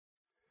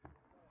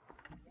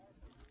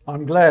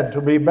I'm glad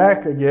to be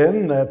back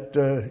again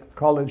at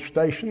College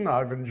Station.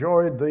 I've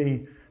enjoyed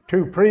the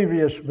two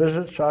previous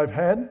visits I've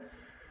had.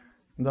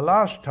 The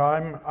last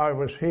time I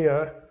was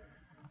here,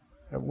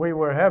 we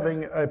were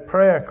having a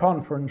prayer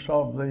conference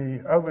of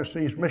the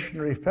Overseas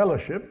Missionary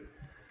Fellowship,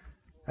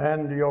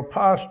 and your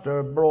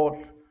pastor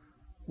brought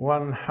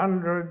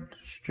 100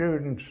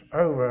 students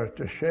over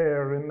to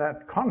share in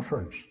that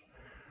conference.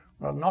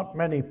 Well, not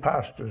many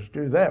pastors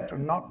do that,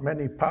 and not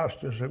many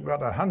pastors have got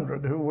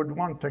 100 who would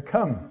want to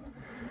come.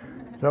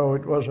 So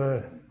it was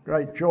a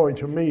great joy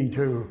to me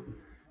to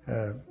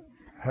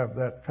have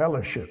that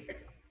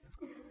fellowship.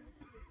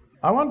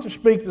 I want to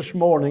speak this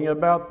morning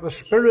about the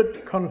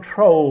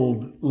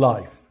Spirit-controlled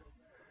life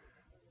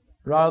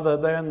rather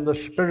than the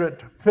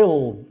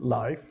Spirit-filled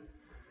life,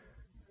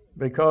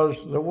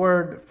 because the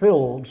word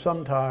filled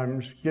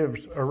sometimes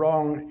gives a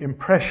wrong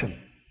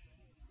impression.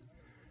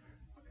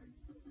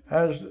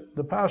 As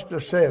the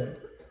pastor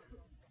said,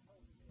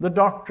 the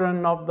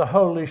doctrine of the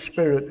Holy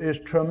Spirit is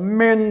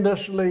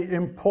tremendously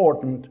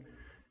important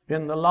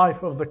in the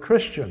life of the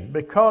Christian,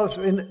 because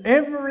in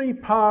every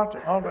part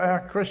of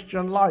our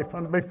Christian life,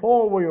 and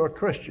before we were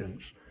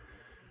Christians,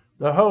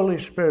 the Holy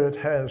Spirit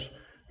has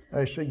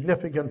a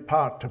significant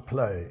part to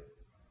play.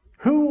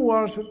 Who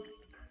was it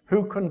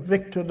who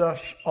convicted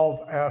us of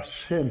our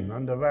sin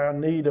and of our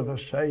need of a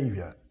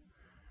Savior?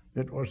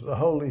 It was the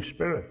Holy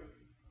Spirit.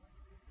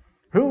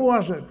 Who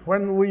was it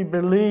when we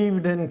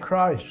believed in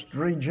Christ,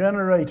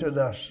 regenerated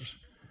us?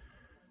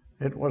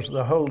 It was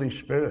the Holy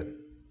Spirit.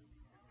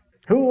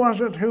 Who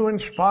was it who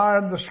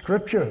inspired the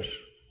Scriptures?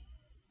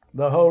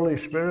 The Holy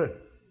Spirit.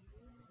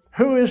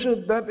 Who is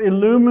it that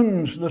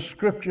illumines the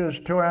Scriptures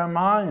to our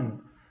mind?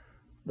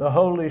 The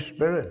Holy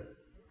Spirit.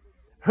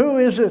 Who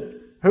is it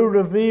who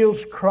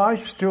reveals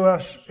Christ to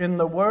us in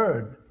the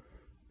Word?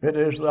 It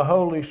is the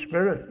Holy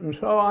Spirit. And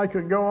so I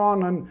could go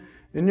on and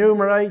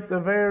enumerate the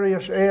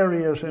various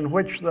areas in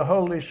which the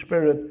Holy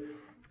Spirit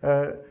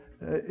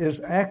is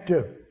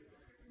active.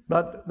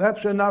 But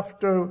that's enough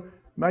to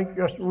make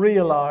us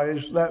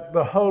realize that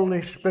the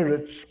Holy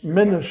Spirit's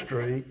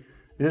ministry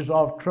is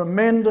of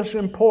tremendous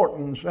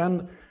importance,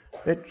 and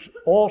it's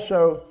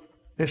also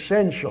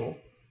essential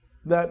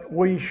that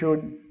we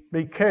should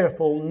be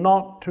careful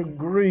not to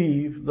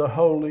grieve the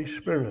Holy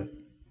Spirit.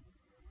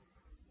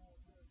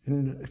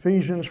 In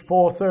Ephesians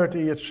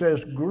 4:30 it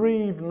says,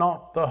 "Grieve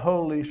not the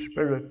Holy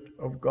Spirit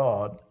of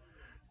God,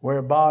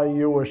 whereby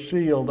you were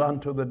sealed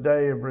unto the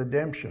day of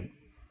redemption."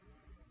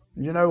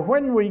 You know,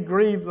 when we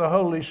grieve the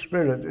Holy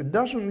Spirit, it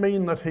doesn't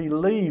mean that He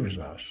leaves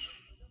us.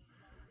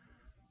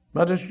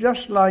 But it's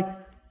just like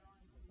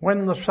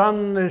when the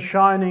sun is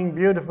shining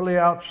beautifully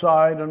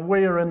outside and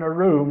we are in a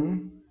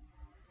room,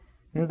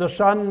 and the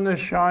sun is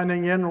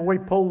shining in and we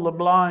pull the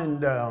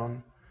blind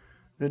down.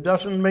 It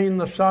doesn't mean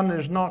the sun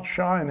is not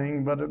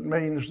shining, but it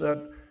means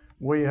that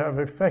we have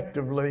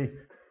effectively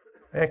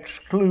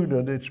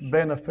excluded its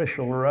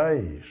beneficial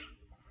rays.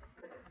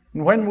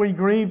 And when we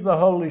grieve the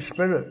Holy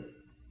Spirit,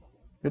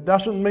 it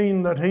doesn't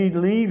mean that He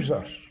leaves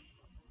us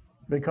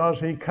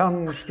because He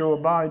comes to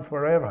abide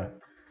forever.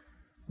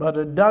 But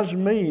it does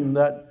mean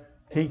that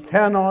He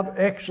cannot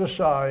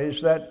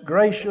exercise that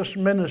gracious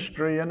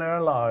ministry in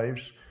our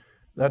lives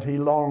that He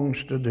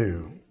longs to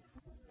do.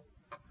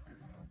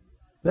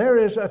 There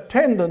is a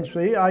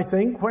tendency, I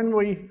think, when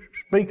we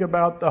speak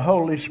about the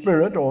Holy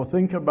Spirit or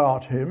think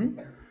about Him,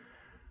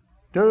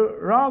 to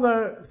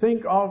rather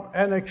think of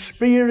an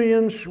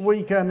experience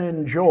we can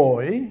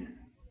enjoy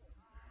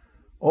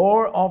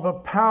or of a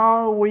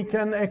power we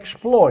can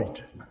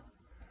exploit,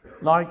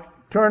 like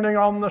turning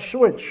on the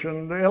switch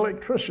and the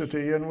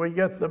electricity, and we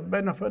get the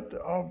benefit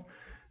of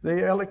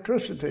the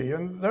electricity.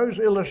 And those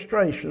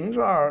illustrations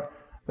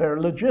they're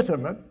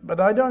legitimate, but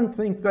I don't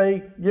think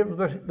they give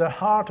the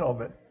heart of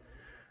it.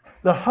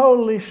 The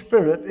Holy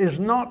Spirit is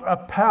not a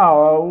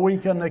power we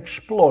can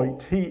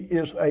exploit. He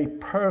is a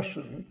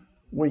person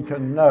we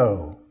can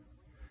know.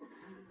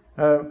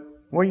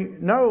 We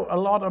know a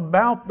lot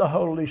about the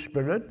Holy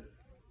Spirit,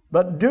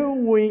 but do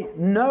we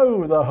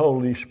know the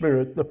Holy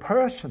Spirit, the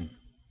person?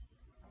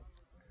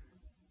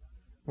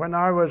 When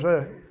I was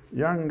a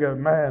younger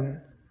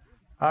man,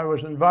 I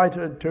was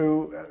invited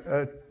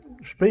to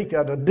speak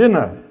at a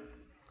dinner.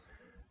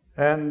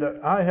 And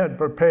I had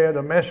prepared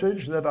a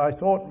message that I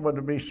thought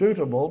would be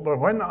suitable, but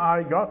when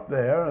I got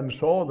there and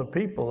saw the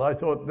people, I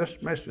thought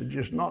this message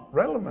is not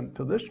relevant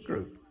to this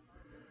group.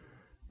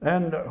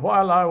 And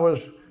while I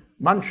was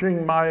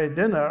munching my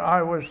dinner,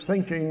 I was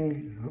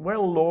thinking,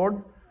 well,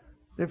 Lord,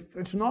 if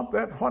it's not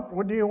that,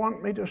 what do you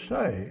want me to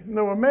say? And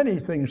there were many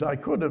things I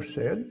could have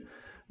said,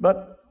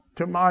 but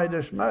to my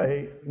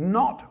dismay,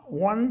 not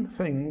one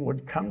thing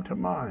would come to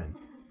mind.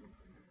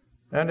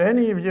 And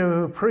any of you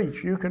who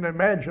preach, you can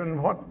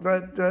imagine what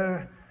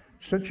that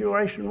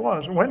situation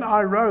was. When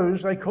I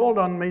rose, they called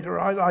on me to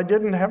rise. I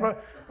didn't have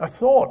a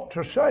thought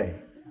to say.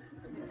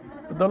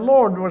 The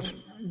Lord was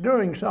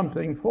doing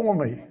something for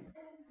me.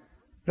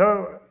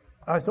 So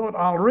I thought,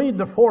 I'll read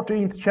the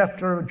 14th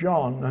chapter of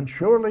John, and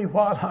surely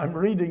while I'm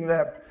reading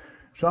that,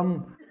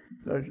 some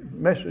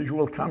message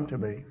will come to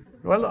me.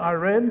 Well,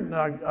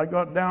 I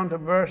got down to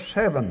verse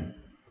 7,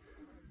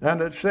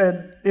 and it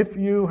said, if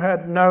you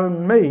had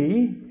known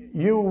me,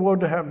 you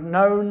would have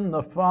known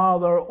the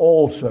Father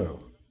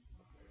also.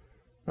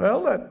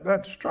 Well,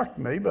 that struck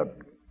me, but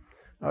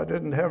I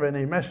didn't have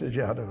any message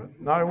out of it.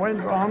 And I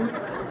went on.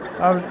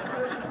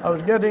 I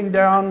was getting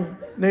down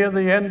near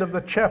the end of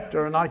the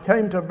chapter, and I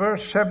came to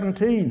verse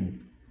 17.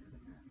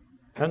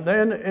 And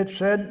then it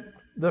said,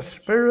 the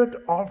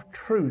Spirit of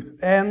truth,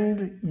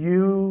 and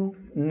you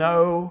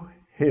know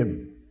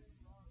him.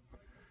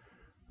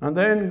 And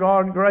then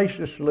God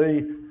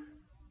graciously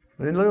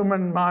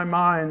illumined my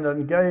mind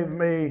and gave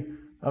me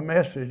a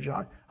message.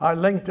 I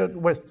linked it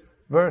with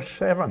verse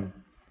 7.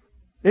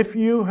 If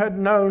you had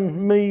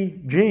known me,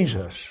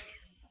 Jesus,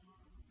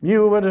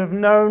 you would have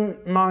known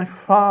my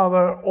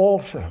Father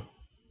also.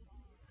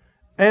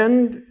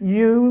 And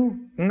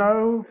you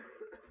know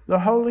the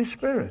Holy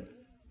Spirit.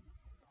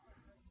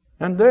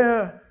 And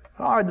there,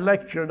 I'd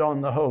lectured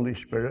on the Holy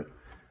Spirit,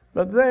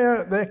 but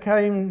there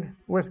came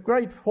with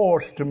great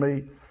force to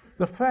me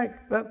the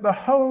fact that the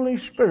Holy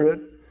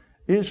Spirit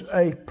is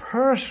a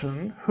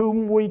person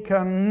whom we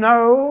can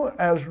know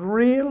as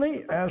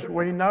really as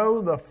we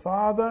know the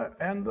Father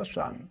and the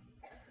Son.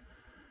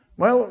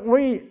 Well,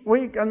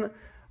 we can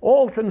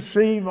all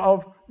conceive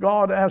of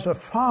God as a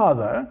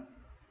father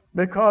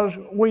because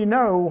we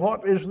know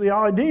what is the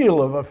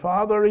ideal of a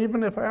father,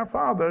 even if our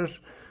fathers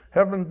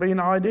haven't been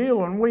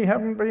ideal and we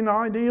haven't been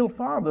ideal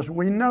fathers.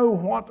 We know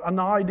what an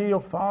ideal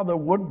father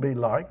would be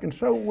like, and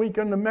so we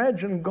can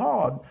imagine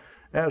God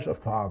as a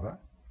father.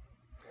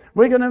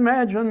 We can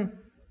imagine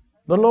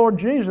the Lord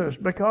Jesus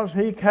because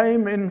he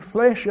came in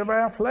flesh of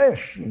our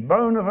flesh and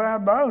bone of our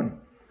bone.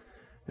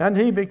 And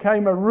he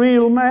became a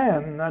real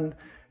man and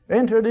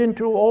entered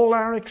into all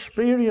our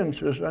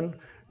experiences and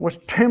was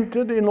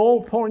tempted in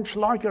all points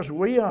like as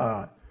we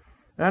are.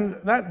 And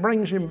that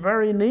brings him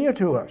very near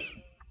to us.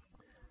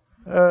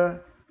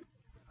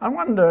 I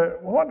wonder,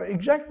 what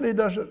exactly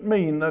does it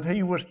mean that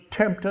he was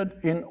tempted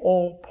in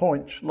all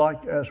points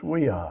like as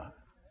we are?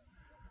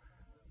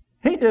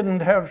 He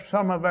didn't have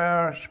some of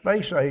our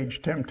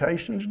space-age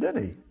temptations, did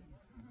he?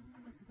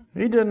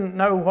 He didn't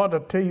know what a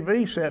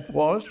TV set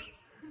was,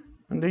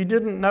 and he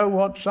didn't know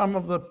what some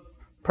of the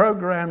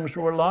programs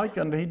were like,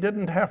 and he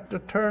didn't have to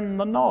turn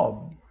the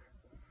knob.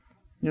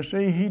 You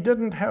see, he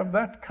didn't have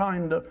that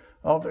kind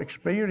of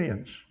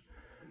experience.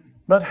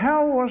 But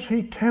how was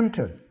he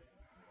tempted?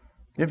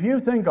 If you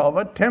think of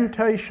it,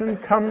 temptation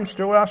comes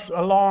to us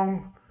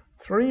along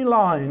three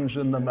lines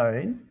in the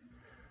main.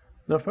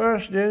 The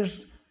first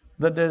is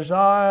the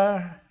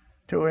desire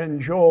to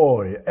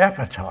enjoy,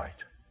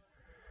 appetite.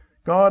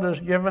 God has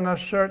given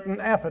us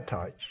certain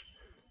appetites.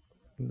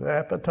 The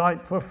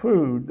appetite for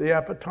food, the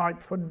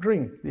appetite for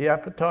drink, the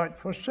appetite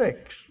for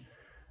sex.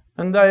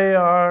 And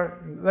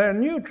they're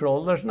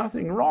neutral. There's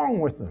nothing wrong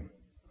with them,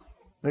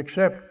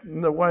 except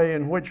in the way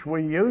in which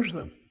we use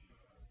them.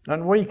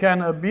 And we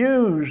can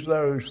abuse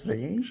those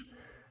things,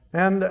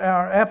 and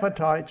our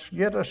appetites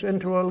get us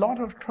into a lot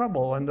of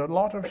trouble and a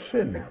lot of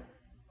sin.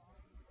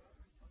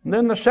 And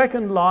then the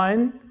second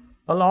line,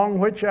 along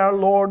which our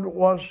Lord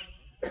was,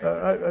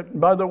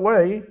 by the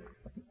way,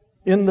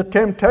 in the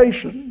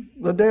temptation,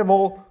 the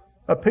devil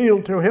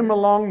appealed to him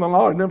along the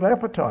line of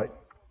appetite.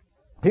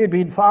 He'd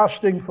been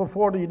fasting for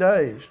 40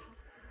 days,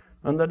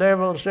 and the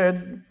devil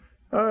said,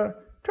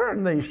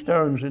 turn these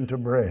stones into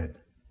bread.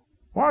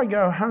 Why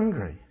go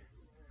hungry?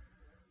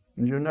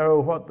 And you know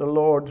what the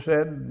Lord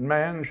said,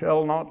 man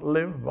shall not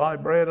live by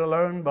bread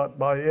alone, but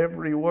by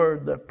every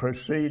word that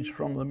proceeds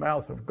from the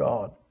mouth of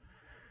God.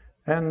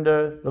 And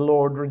the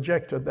Lord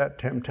rejected that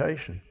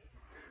temptation.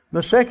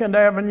 The second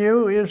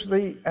avenue is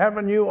the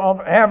avenue of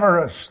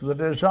avarice, the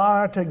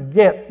desire to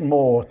get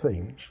more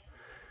things.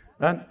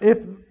 And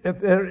if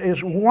there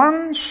is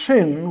one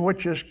sin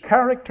which is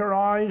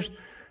characterized,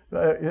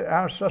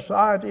 our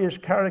society is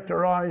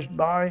characterized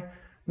by,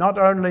 not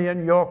only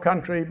in your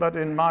country but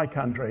in my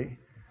country,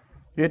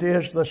 it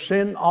is the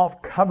sin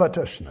of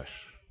covetousness.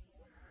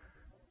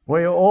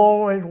 We're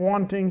always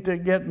wanting to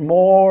get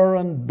more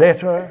and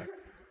better.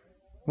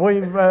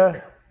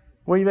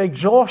 We've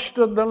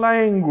exhausted the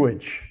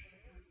language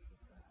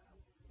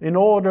in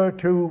order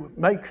to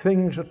make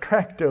things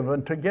attractive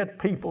and to get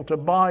people to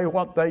buy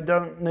what they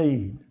don't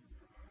need.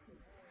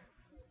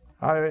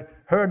 I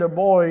heard a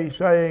boy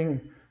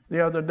saying the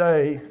other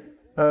day,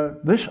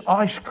 this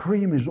ice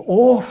cream is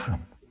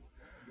awesome.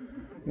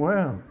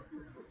 Well,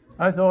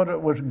 I thought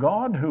it was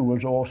God who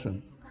was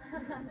awesome.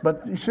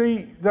 But you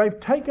see, they've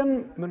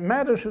taken,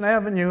 Madison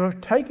Avenue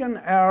have taken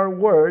our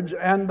words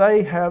and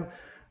they have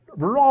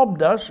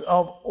robbed us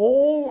of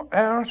all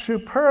our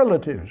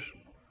superlatives.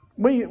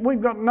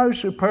 We've got no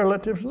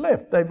superlatives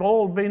left. They've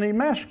all been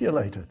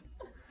emasculated.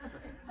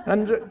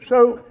 And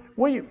so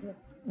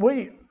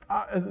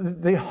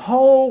the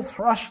whole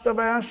thrust of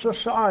our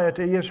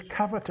society is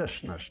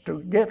covetousness,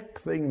 to get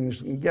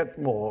things and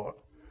get more.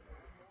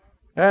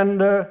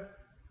 And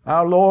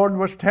our Lord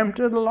was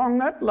tempted along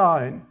that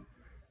line.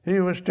 He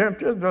was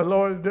tempted.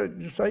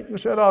 Satan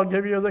said, I'll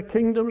give you the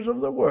kingdoms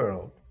of the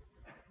world.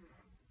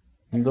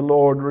 And the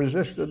Lord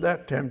resisted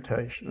that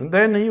temptation. And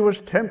then he was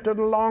tempted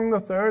along the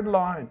third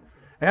line.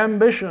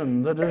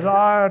 Ambition, the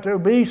desire to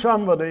be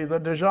somebody, the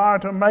desire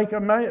to make a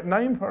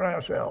name for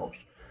ourselves.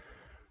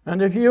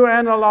 And if you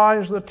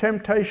analyze the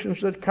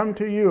temptations that come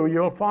to you,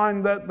 you'll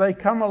find that they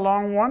come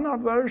along one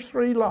of those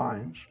three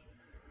lines.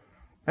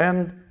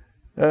 And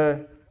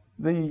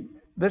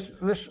this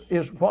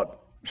is what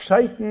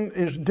Satan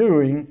is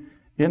doing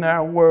in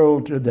our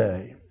world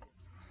today.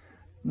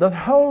 The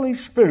Holy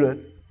Spirit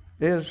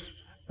is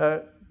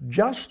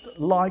just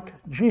like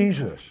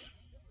Jesus.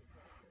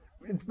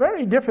 It's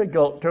very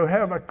difficult to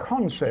have a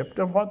concept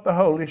of what the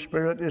Holy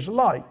Spirit is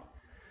like.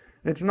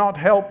 It's not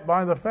helped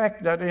by the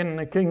fact that in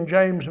the King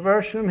James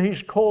Version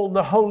he's called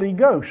the Holy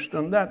Ghost,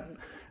 and that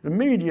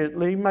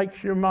immediately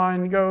makes your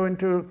mind go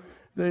into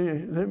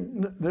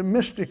the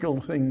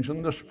mystical things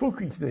and the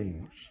spooky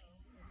things.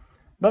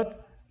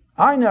 But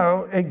I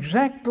know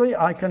exactly,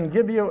 I can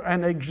give you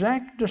an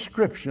exact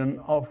description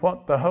of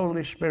what the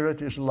Holy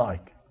Spirit is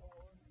like.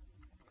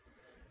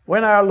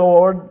 When our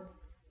Lord,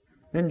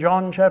 in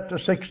John chapter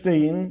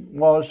 16,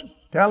 was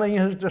telling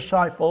his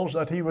disciples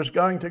that he was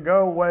going to go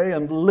away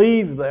and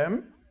leave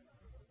them,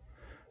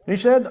 he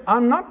said,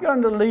 I'm not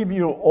going to leave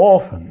you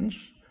orphans,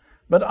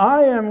 but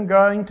I am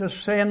going to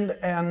send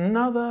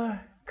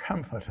another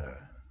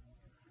comforter,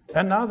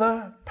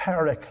 another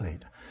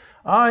paraclete.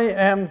 I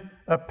am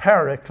a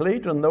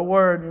paraclete, and the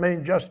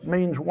word just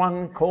means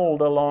one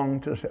called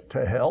along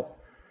to help.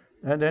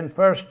 And in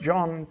 1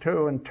 John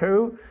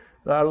 2:2,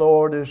 our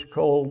Lord is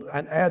called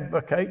an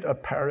advocate, a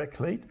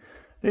paraclete.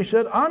 He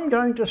said, I'm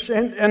going to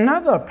send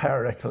another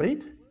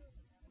paraclete.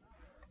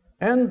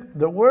 And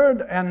the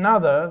word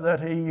another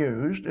that he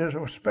used is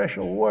a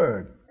special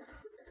word.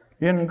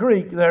 In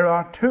Greek, there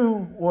are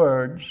two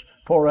words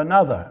for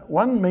another.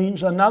 One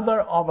means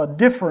another of a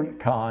different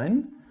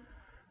kind,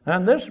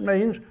 and this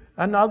means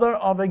another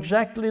of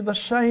exactly the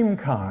same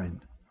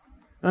kind.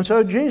 And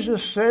so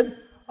Jesus said,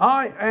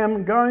 I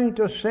am going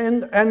to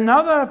send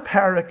another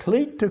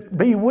paraclete to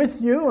be with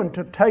you and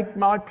to take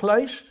my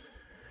place,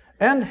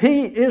 and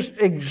he is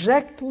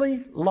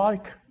exactly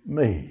like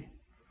me,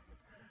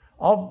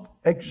 of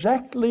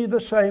exactly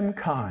the same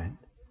kind.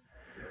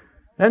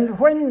 And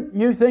when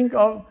you think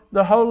of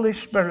the Holy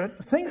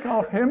Spirit, think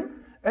of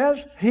him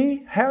as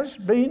he has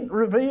been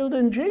revealed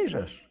in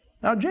Jesus.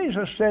 Now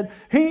Jesus said,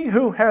 he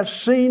who has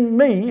seen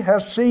me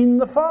has seen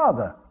the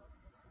Father.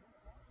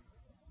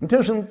 It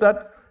isn't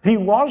that he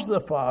was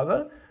the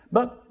Father,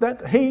 but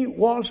that he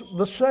was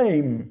the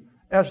same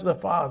as the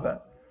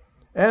Father.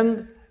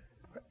 And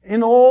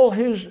in all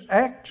his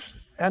acts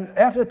and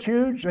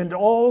attitudes and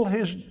all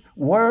his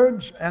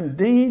words and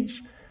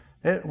deeds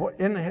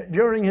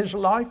during his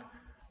life,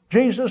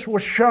 Jesus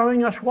was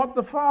showing us what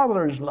the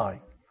Father is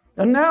like.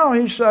 And now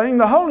he's saying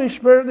the Holy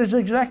Spirit is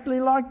exactly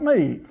like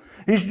me.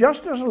 He's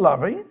just as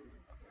loving.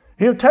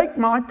 He'll take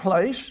my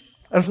place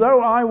as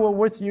though I were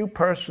with you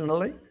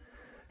personally.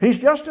 He's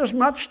just as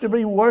much to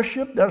be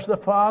worshipped as the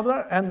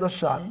Father and the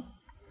Son.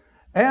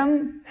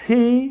 And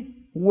he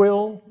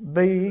will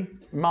be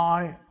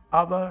my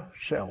other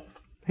self.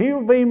 He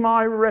will be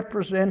my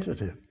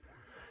representative.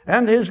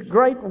 And his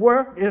great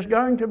work is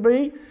going to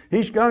be,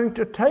 he's going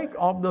to take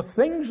of the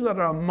things that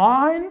are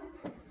mine,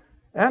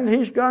 and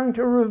he's going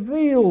to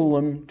reveal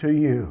them to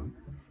you.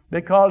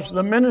 Because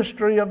the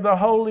ministry of the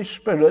Holy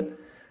Spirit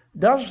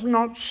does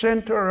not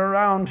center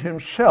around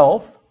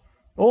himself,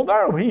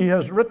 although he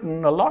has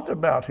written a lot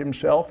about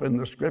himself in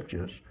the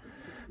Scriptures,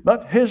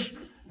 but his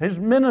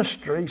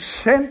ministry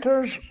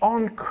centers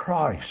on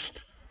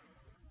Christ.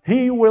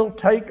 He will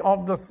take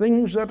of the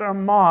things that are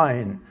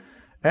mine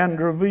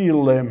and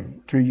reveal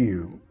them to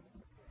you.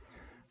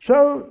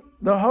 So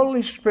the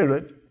Holy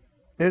Spirit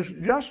is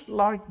just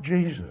like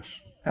Jesus,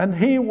 and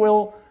he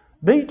will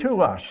be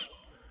to us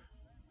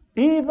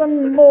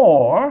even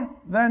more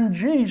than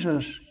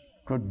Jesus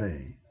could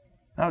be.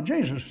 Now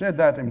Jesus said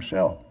that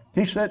himself.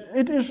 He said,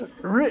 it is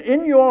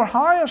in your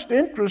highest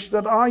interest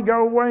that I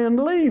go away and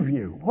leave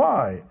you.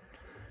 Why?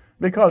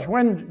 Because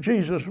when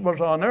Jesus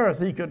was on earth,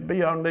 he could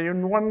be only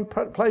in one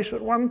place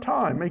at one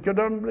time. He could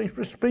only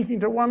be speaking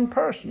to one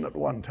person at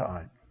one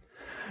time.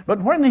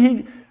 But when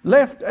he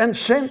left and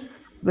sent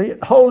the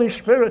Holy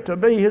Spirit to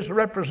be his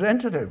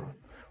representative,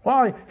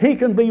 why? He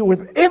can be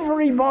with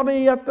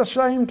everybody at the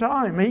same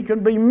time. He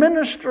can be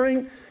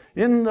ministering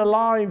in the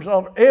lives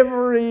of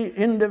every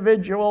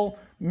individual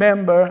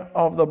member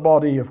of the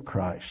body of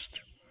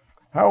Christ.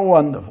 How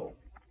wonderful.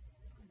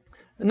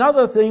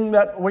 Another thing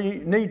that we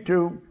need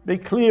to be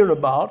clear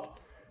about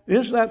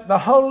is that the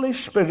Holy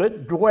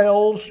Spirit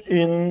dwells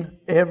in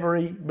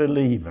every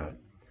believer.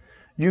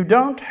 You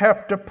don't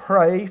have to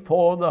pray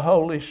for the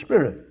Holy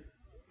Spirit.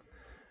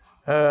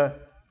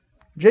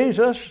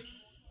 Jesus,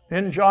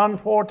 in John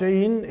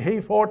 14,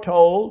 he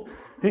foretold,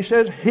 he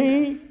says,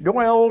 he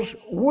dwells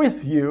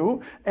with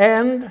you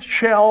and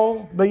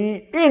shall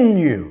be in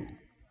you.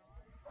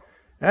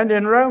 And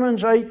in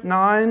Romans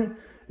 8:9,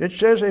 it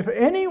says, if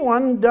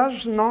anyone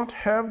does not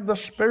have the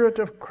Spirit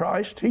of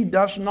Christ, he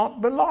does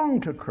not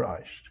belong to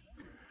Christ.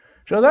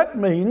 So that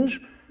means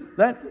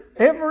that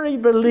every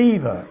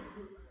believer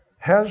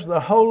has the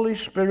Holy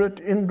Spirit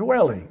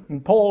indwelling.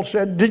 And Paul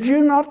said, did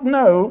you not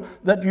know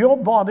that your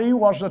body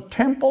was a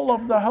temple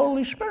of the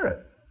Holy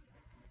Spirit?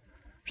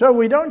 So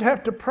we don't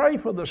have to pray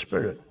for the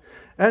Spirit.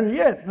 And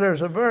yet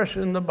there's a verse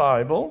in the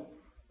Bible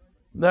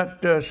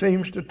that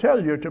seems to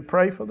tell you to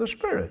pray for the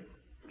Spirit.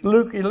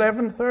 Luke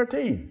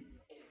 11:13.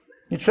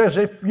 It says,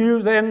 if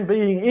you then,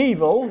 being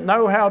evil,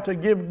 know how to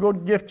give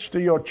good gifts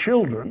to your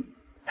children,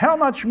 how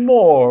much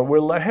more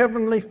will the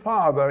Heavenly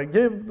Father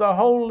give the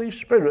Holy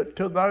Spirit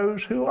to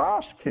those who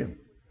ask Him?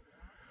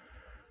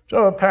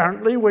 So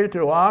apparently we're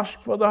to ask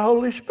for the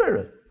Holy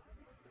Spirit.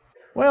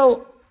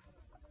 Well,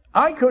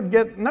 I could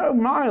get no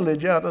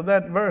mileage out of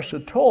that verse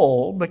at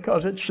all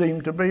because it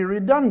seemed to be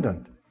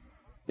redundant.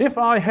 If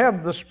I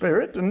have the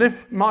Spirit, and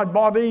if my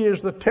body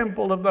is the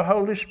temple of the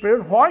Holy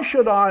Spirit, why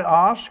should I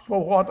ask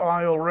for what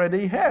I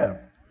already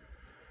have?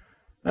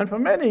 And for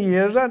many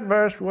years that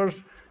verse was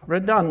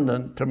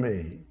redundant to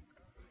me.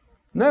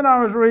 And then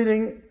I was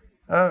reading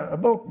a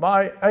book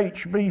by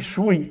H.B.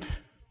 Sweet,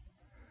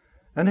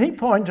 and he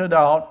pointed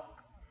out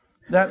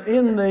that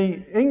in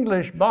the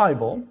English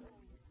Bible,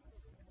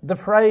 the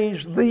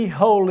phrase the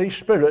Holy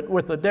Spirit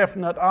with a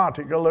definite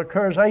article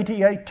occurs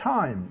 88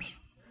 times.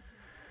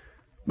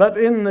 But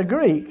in the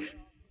Greek,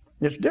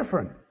 it's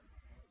different.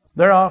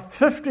 There are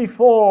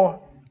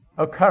 54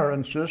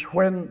 occurrences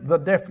when the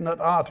definite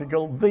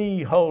article,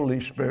 the Holy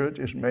Spirit,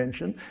 is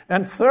mentioned,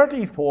 and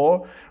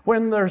 34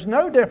 when there's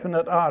no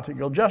definite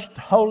article, just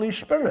Holy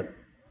Spirit.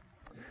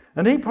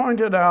 And he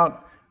pointed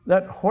out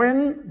that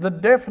when the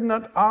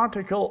definite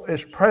article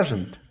is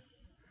present,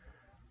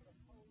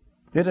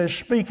 it is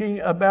speaking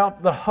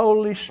about the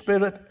Holy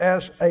Spirit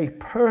as a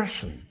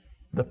person,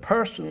 the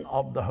person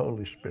of the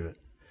Holy Spirit.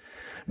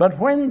 But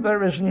when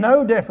there is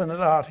no definite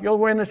article,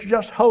 when it's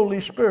just Holy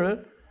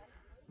Spirit,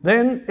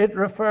 then it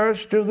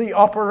refers to the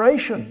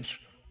operations,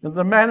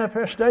 the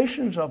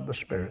manifestations of the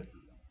Spirit.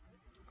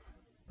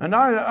 And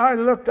I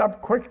looked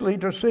up quickly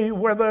to see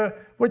whether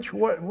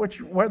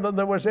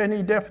there was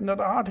any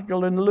definite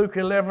article in Luke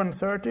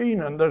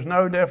 11:13, and there's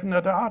no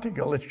definite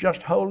article. It's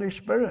just Holy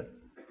Spirit.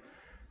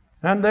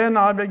 And then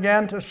I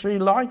began to see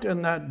light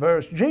in that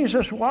verse.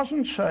 Jesus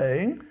wasn't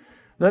saying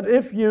that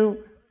if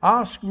you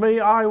ask me,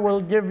 I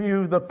will give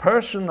you the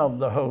person of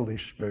the Holy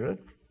Spirit.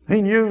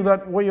 He knew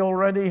that we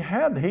already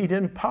had. He'd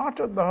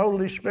imparted the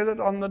Holy Spirit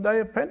on the day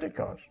of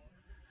Pentecost.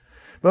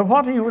 But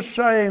what he was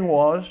saying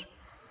was,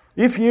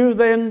 if you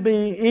then,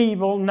 being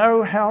evil,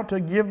 know how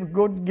to give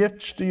good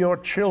gifts to your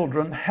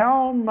children,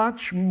 how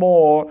much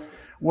more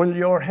will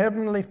your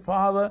Heavenly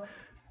Father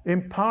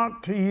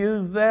impart to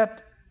you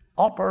that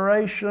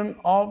operation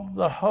of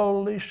the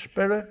Holy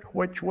Spirit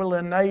which will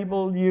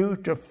enable you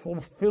to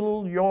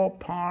fulfill your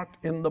part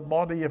in the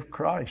body of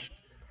Christ,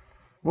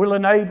 will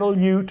enable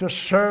you to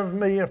serve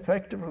me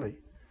effectively.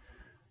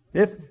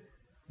 If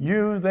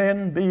you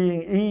then,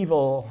 being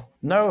evil,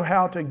 know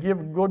how to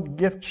give good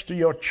gifts to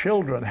your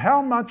children,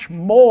 how much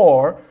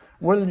more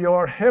will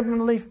your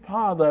Heavenly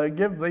Father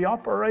give the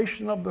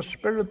operation of the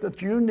Spirit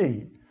that you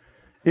need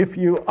if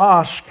you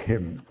ask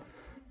Him?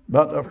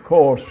 But of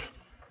course,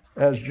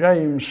 as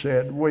James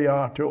said, we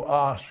are to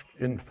ask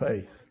in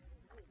faith.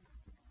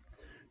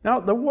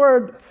 Now, the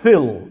word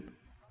filled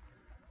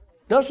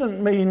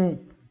doesn't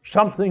mean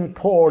something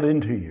poured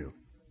into you.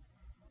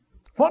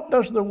 What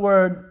does the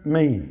word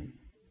mean?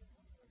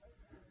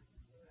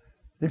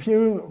 If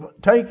you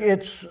take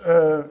its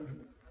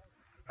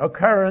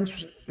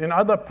occurrence in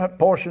other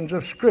portions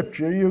of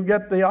Scripture, you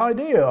get the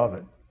idea of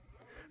it.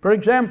 For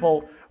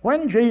example,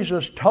 when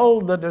Jesus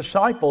told the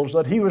disciples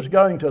that He was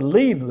going to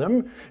leave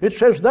them, it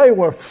says they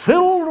were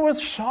filled with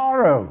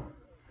sorrow.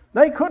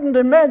 They couldn't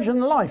imagine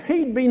life.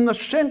 He'd been the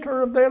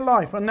center of their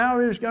life, and now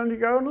He was going to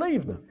go and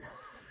leave them.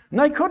 And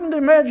they couldn't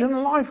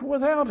imagine life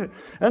without it.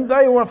 And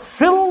they were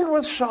filled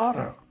with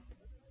sorrow.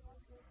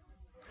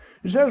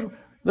 It says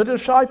the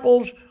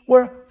disciples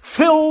were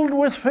filled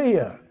with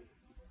fear.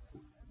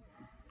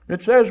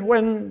 It says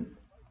when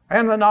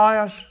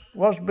Ananias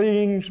was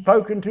being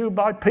spoken to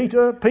by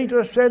Peter,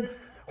 Peter said,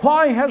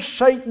 "Why has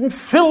Satan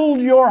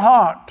filled your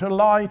heart to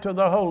lie to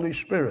the Holy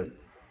Spirit?"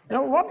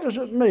 Now, what does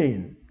it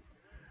mean?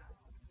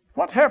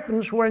 What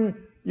happens when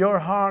your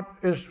heart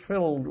is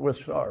filled with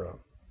sorrow?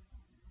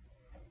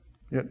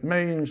 It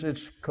means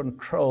it's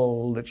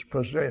controlled, it's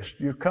possessed.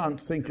 You can't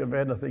think of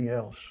anything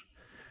else.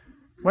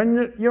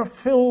 When you're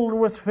filled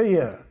with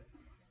fear.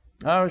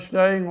 I was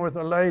staying with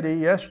a lady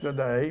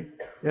yesterday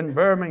in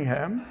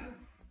Birmingham,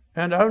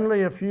 and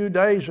only a few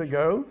days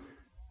ago,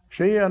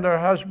 she and her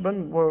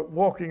husband were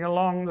walking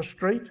along the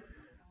street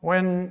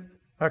when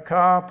a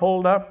car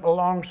pulled up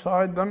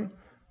alongside them,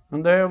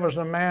 and there was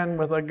a man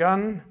with a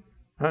gun,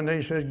 and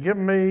he said, "Give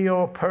me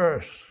your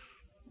purse."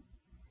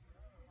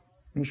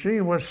 And she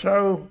was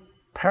so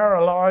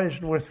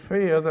paralyzed with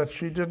fear that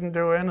she didn't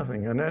do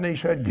anything. And then he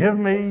said, "Give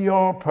me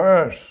your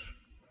purse."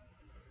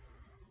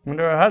 And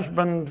her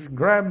husband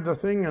grabbed the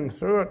thing and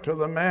threw it to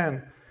the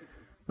man.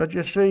 But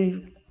you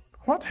see,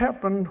 what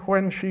happened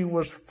when she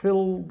was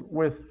filled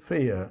with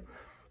fear?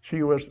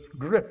 She was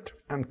gripped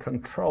and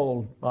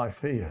controlled by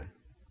fear.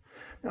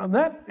 Now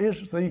that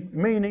is the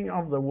meaning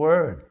of the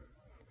word.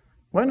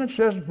 When it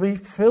says be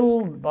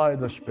filled by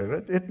the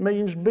Spirit, it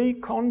means be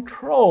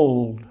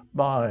controlled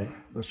by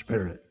the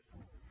Spirit.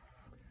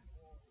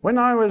 When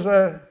I was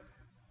a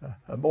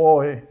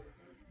boy,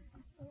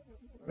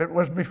 it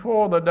was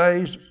before the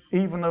days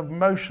even of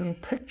motion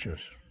pictures.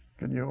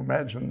 Can you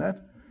imagine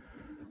that?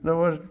 There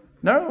was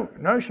no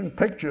motion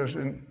pictures.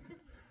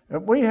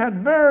 We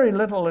had very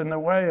little in the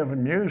way of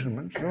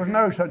amusements. There was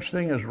no such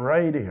thing as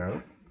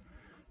radio,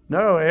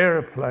 no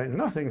airplane,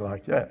 nothing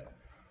like that.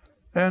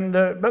 And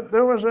but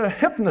there was a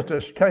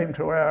hypnotist came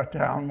to our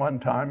town one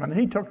time, and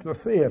he took the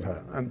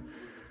theater, and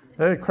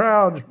the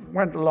crowds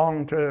went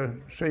along to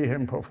see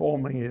him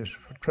performing his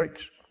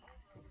tricks.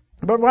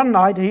 But one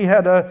night he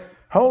had a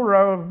whole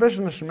row of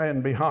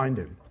businessmen behind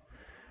him,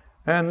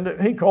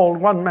 and he called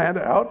one man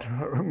out,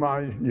 whom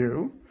I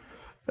knew,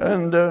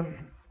 and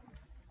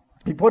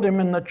he put him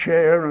in the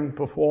chair and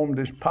performed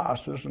his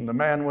passes, and the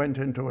man went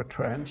into a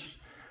trance.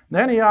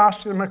 Then he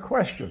asked him a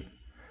question.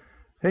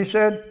 He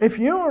said, if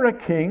you were a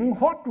king,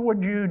 what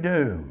would you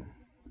do?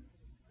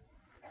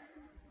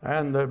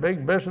 And the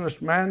big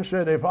businessman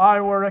said, if I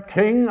were a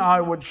king,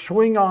 I would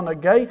swing on a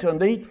gate and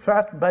eat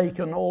fat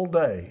bacon all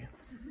day.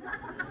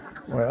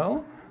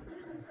 Well,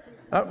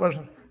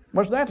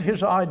 was that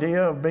his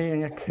idea of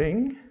being a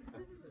king?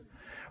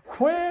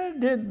 Where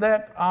did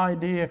that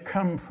idea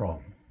come from?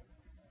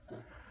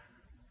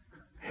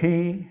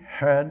 His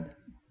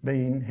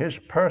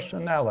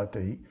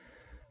personality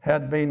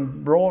had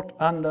been brought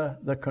under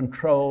the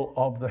control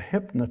of the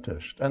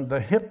hypnotist, and the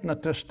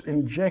hypnotist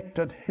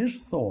injected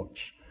his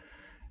thoughts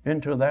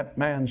into that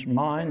man's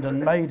mind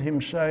and made him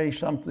say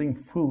something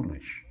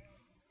foolish.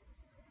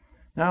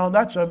 Now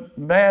that's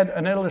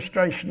an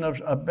illustration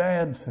of a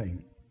bad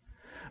thing.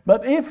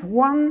 But if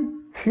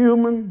one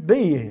human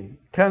being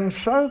can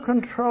so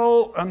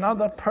control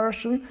another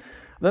person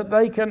that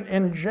they can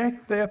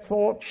inject their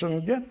thoughts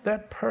and get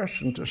that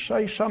person to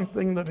say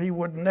something that he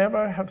would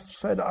never have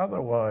said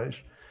otherwise,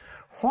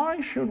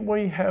 why should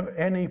we have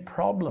any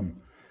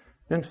problem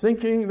in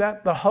thinking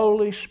that the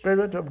Holy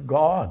Spirit of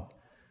God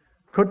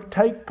could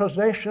take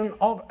possession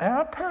of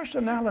our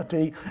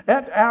personality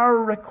at our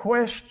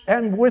request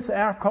and with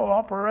our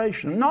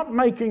cooperation, not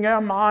making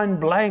our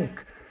mind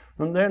blank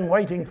and then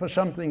waiting for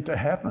something to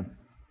happen?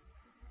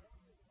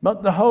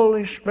 But the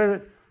Holy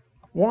Spirit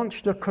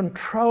wants to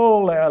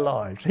control our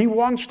lives. He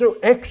wants to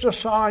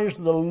exercise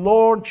the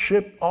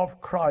lordship of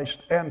Christ,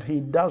 and He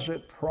does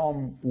it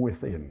from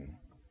within.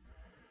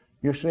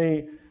 You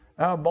see,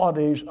 our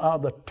bodies are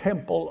the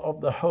temple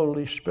of the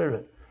Holy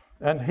Spirit,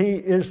 and He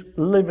is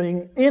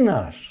living in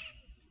us.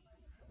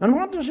 And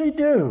what does He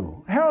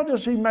do? How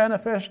does He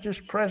manifest His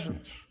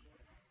presence?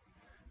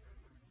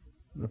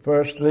 The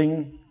first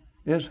thing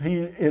is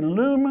He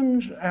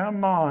illumines our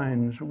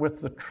minds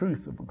with the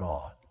truth of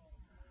God.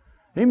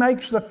 He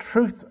makes the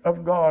truth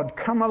of God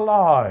come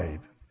alive.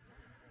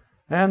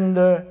 And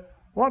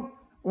what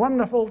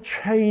wonderful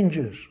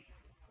changes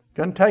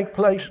can take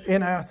place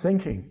in our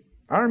thinking.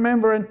 I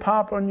remember in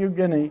Papua New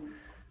Guinea,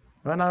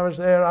 when I was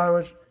there, I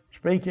was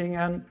speaking,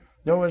 and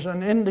there was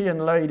an Indian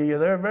lady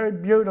there, very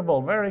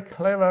beautiful, very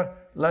clever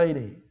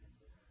lady.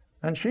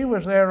 And she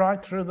was there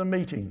right through the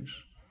meetings.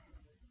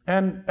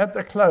 And at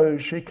the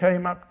close, she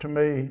came up to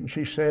me and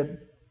she said,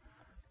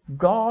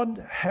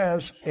 God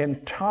has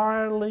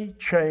entirely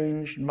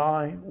changed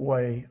my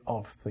way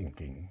of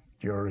thinking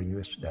during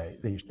these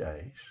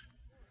days.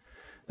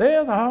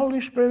 There, the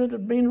Holy Spirit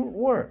had been at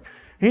work.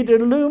 He'd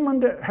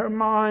illumined her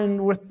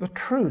mind with the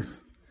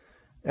truth,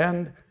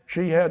 and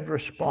she had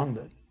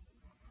responded.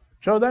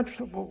 So that's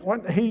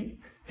what He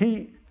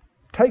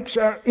takes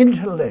our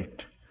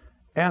intellect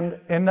and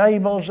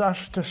enables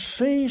us to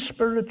see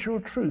spiritual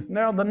truth.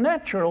 Now, the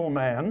natural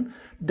man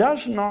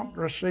does not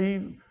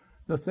receive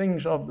the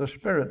things of the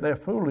Spirit. They're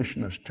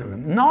foolishness to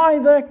him.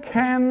 Neither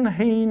can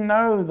he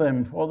know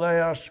them, for they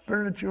are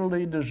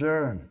spiritually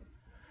discerned.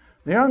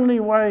 The only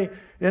way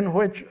in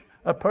which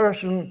a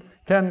person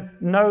can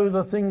know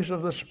the things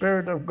of the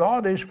Spirit of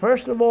God is,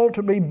 first of all,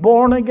 to be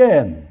born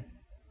again.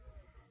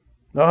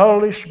 The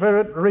Holy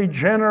Spirit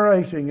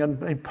regenerating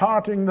and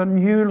imparting the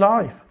new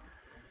life.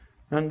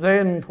 And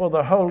then for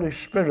the Holy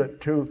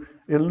Spirit to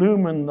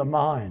illumine the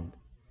mind.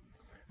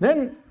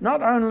 Then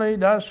not only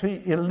does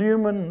He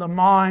illumine the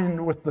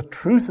mind with the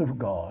truth of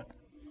God,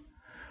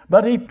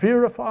 but He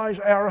purifies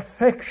our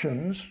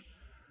affections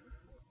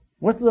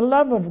with the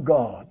love of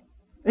God.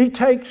 He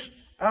takes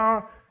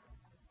our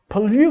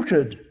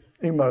polluted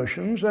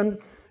emotions, and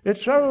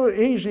it's so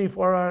easy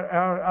for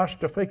us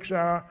to fix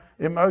our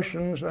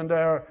emotions and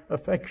our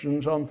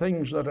affections on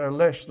things that are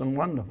less than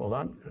wonderful,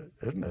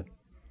 isn't it?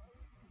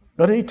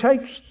 But He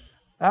takes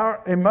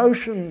our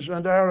emotions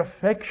and our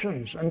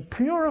affections and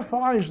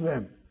purifies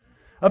them,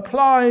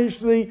 applies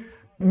the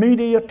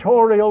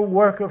mediatorial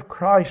work of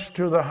Christ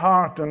to the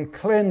heart and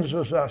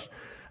cleanses us,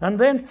 and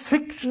then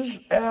fixes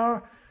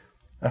our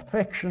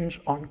affections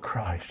on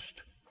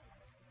Christ.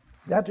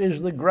 That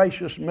is the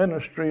gracious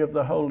ministry of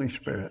the Holy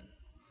Spirit.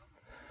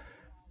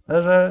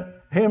 There's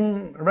a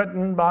hymn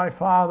written by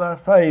Father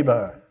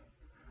Faber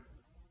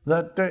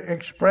that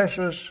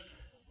expresses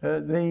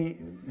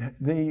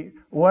the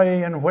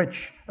way in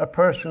which a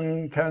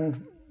person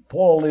can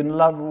fall in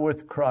love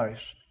with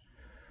Christ.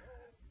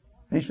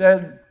 He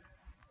said,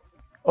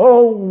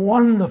 "Oh,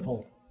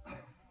 wonderful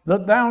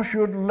that thou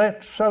should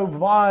let so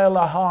vile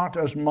a heart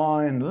as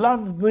mine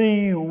love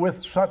thee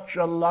with such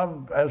a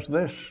love as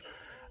this,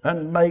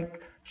 and make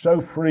so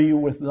free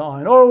with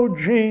thine. Oh,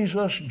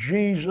 Jesus,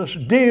 Jesus,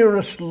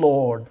 dearest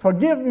Lord,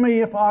 forgive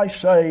me if I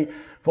say,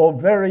 for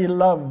very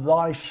love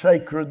thy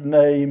sacred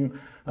name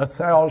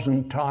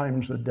 1,000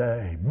 times a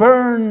day.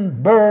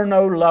 Burn, burn,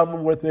 O love,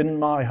 within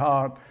my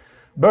heart.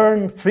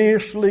 Burn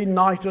fiercely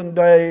night and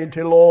day,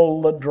 till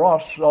all the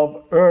dross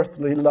of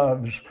earthly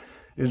loves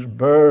is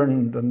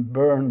burned and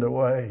burned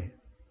away."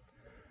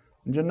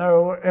 And you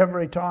know,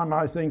 every time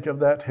I think of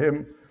that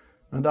hymn,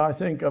 and I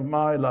think of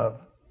my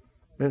love,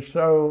 it's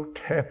so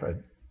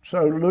tepid,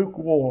 so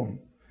lukewarm,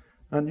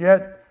 and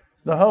yet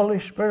the Holy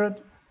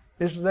Spirit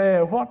is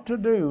there. What to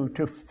do?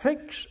 To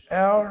fix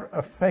our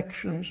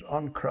affections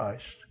on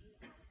Christ.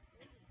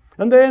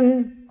 And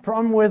then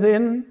from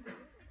within,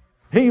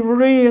 He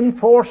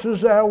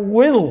reinforces our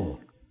will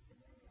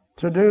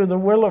to do the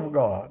will of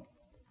God.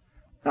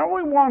 Now,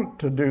 we want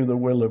to do the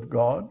will of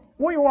God.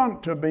 We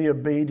want to be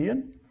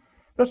obedient.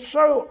 But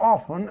so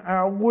often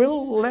our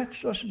will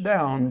lets us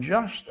down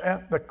just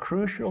at the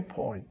crucial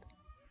point.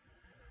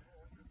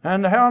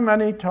 And how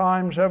many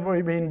times have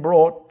we been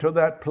brought to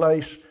that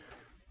place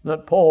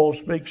that Paul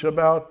speaks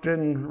about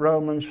in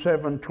Romans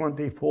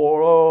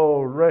 7:24?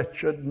 "Oh,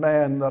 wretched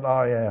man that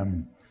I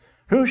am,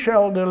 who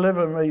shall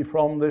deliver me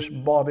from this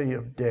body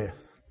of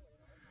death?"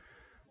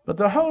 But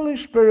the Holy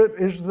Spirit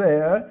is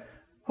there.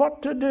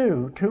 What to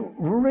do? To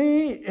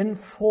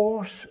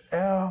reinforce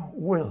our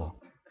will.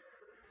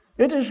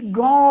 It is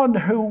God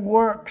who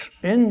works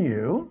in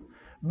you,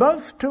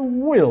 both to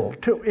will,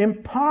 to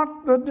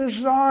impart the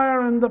desire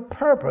and the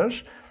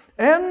purpose,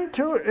 and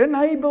to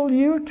enable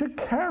you to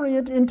carry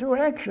it into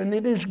action.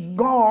 It is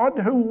God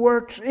who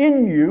works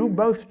in you,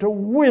 both to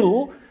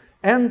will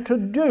and to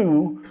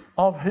do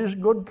of His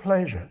good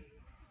pleasure.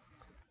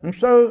 And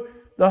so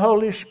the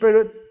Holy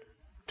Spirit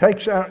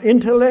takes our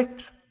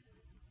intellect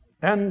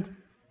and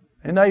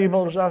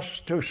enables us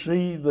to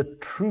see the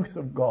truth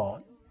of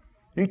God.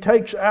 He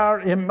takes our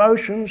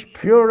emotions,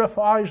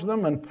 purifies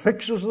them, and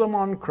fixes them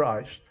on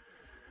Christ.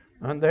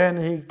 And then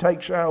He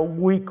takes our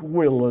weak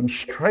will and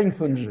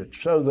strengthens it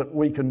so that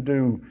we can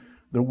do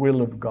the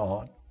will of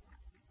God.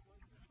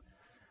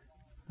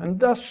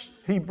 And thus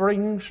He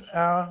brings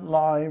our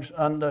lives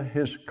under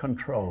His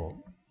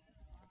control.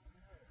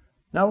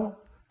 Now,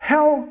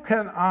 how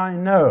can I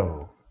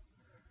know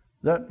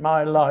that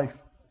my life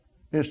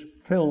is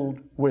filled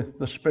with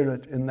the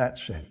Spirit in that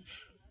sense?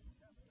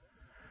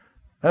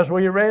 As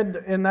we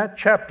read in that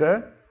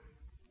chapter,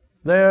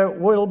 there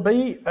will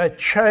be a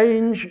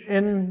change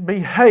in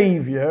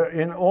behavior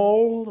in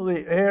all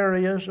the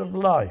areas of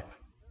life.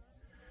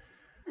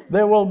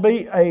 There will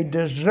be a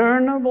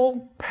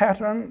discernible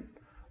pattern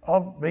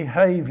of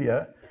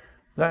behavior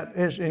that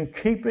is in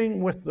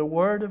keeping with the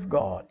Word of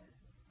God.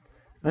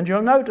 And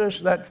you'll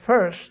notice that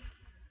first,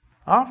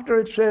 after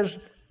it says,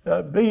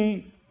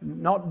 "Be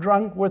not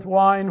drunk with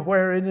wine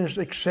wherein is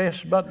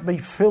excess, but be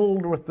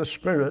filled with the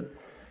Spirit,"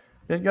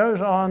 it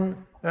goes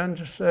on and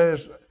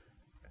says,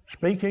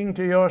 speaking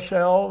to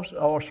yourselves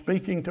or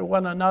speaking to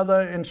one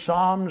another in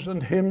psalms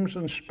and hymns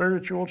and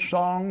spiritual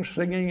songs,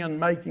 singing and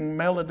making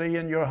melody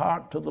in your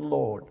heart to the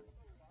Lord.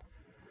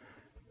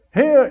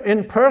 Here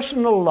in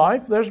personal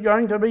life, there's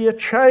going to be a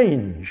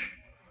change.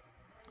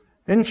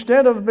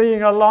 Instead of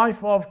being a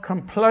life of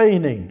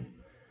complaining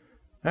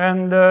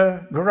and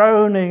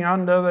groaning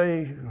under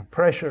the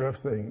pressure of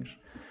things,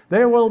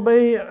 there will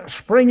be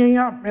springing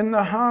up in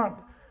the heart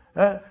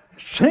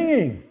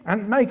singing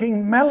and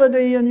making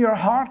melody in your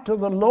heart to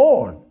the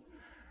Lord.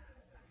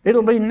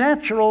 It'll be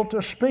natural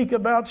to speak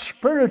about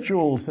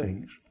spiritual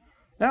things.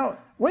 Now,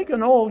 we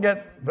can all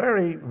get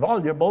very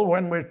voluble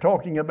when we're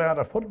talking about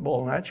a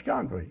football match,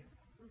 can't we?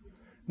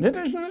 And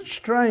isn't it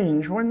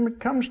strange when it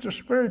comes to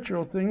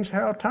spiritual things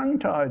how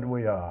tongue-tied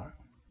we are?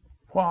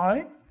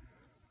 Why?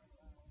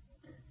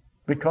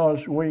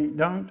 Because we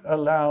don't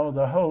allow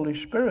the Holy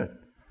Spirit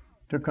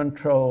to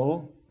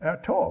control our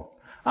talk.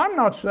 I'm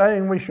not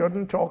saying we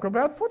shouldn't talk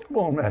about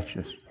football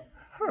matches.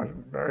 Oh,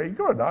 very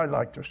good. I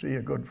like to see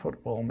a good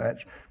football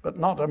match, but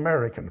not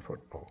American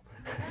football.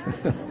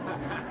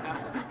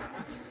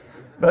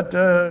 But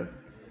the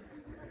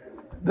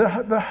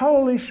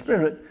Holy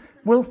Spirit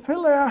will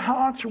fill our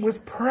hearts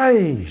with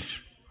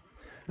praise.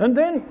 And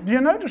then, do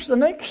you notice the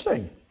next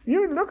thing?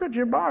 You look at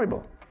your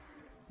Bible.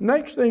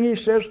 Next thing He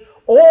says,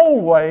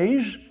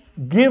 always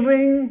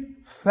giving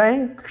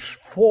thanks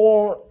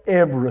for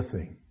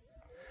everything.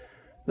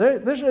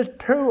 This is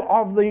two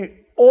of the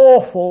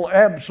awful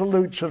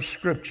absolutes of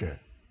Scripture.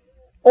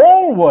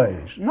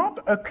 Always,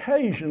 not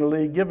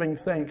occasionally giving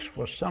thanks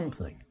for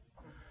something,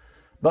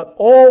 but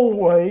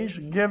always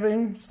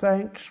giving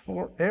thanks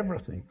for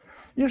everything.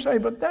 You say,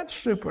 but that's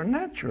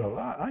supernatural.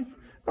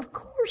 Of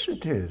course course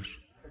it is.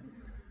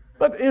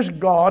 But is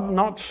God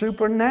not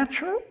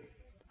supernatural?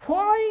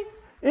 Why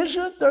is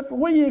it that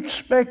we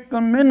expect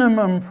the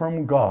minimum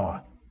from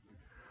God?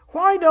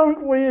 Why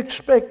don't we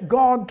expect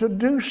God to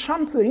do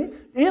something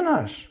in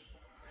us?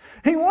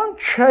 He won't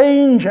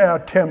change our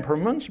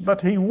temperaments,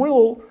 but He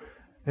will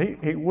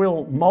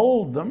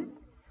mold them.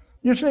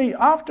 You see,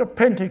 after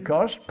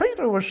Pentecost,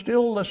 Peter was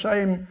still the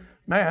same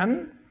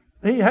man.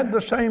 He had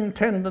the same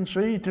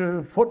tendency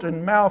to foot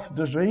and mouth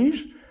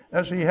disease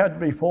as he had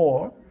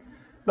before.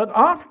 But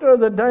after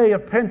the day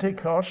of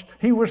Pentecost,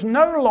 he was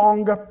no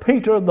longer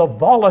Peter the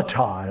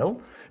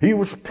volatile. He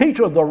was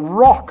Peter the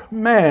rock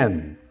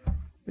man.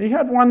 He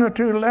had one or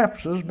two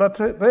lapses, but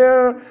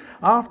there,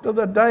 after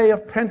the day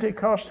of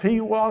Pentecost,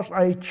 he was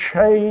a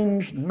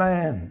changed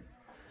man.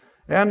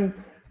 And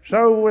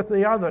so with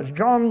the others,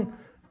 John,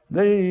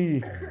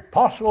 the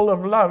apostle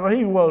of love,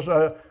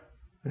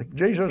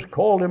 Jesus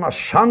called him a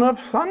son of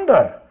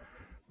thunder.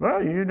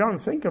 Well, you don't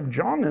think of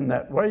John in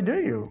that way, do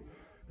you?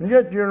 And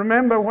yet you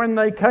remember when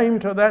they came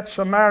to that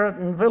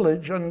Samaritan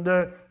village and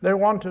they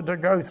wanted to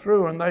go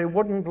through and they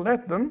wouldn't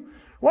let them.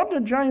 What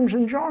did James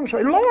and John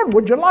say? Lord,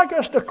 would you like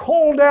us to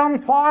call down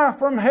fire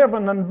from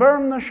heaven and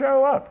burn the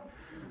show up?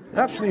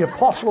 That's the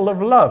apostle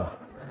of love.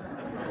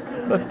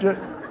 But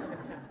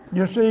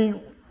you see,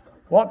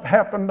 what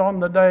happened on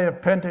the day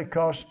of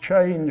Pentecost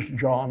changed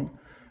John.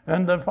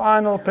 And the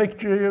final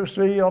picture you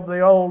see of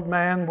the old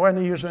man when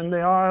he is in the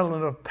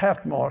island of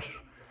Patmos,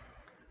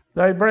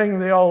 they bring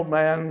the old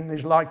man,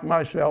 he's like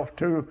myself,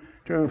 too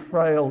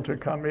frail to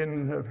come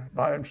in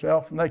by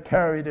himself, and they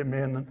carried him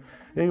in, and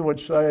he would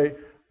say,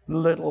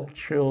 little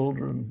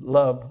children,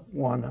 love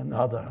one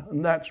another.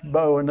 And that's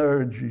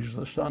Boanerges,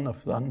 the son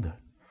of thunder.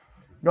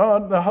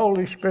 God, the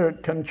Holy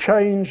Spirit, can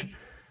change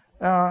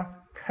our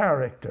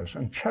characters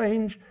and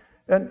change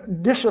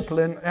and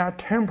discipline our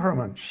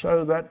temperaments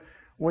so that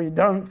we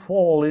don't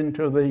fall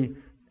into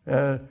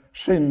the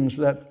sins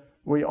that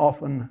we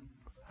often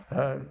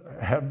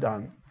have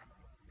done.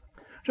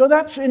 So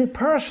that's in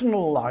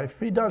personal life,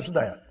 he does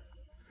that.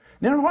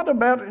 Now what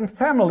about in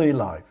family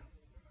life,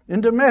 in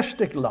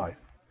domestic life?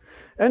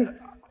 And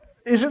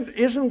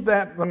isn't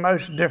that the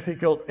most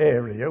difficult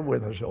area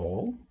with us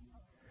all?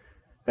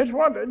 It's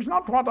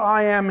not what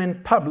I am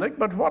in public,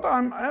 but what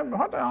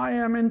I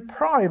am in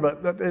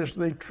private that is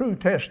the true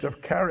test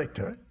of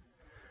character.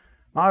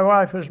 My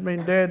wife has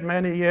been dead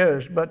many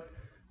years, but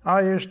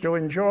I used to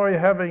enjoy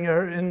having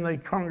her in the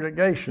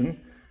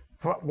congregation.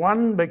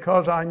 One,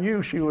 because I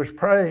knew she was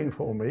praying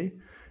for me,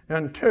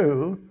 and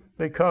two,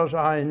 because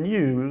I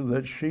knew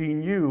that she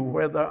knew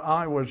whether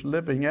I was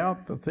living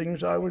out the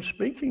things I was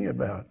speaking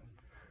about.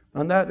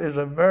 And that is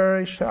a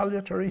very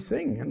salutary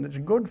thing, and it's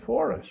good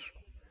for us.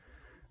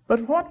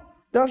 But what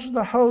does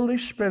the Holy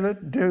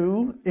Spirit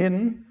do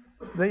in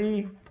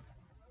the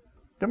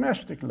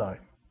domestic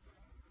life?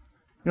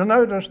 You'll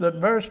notice that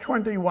verse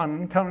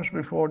 21 comes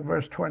before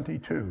verse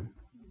 22.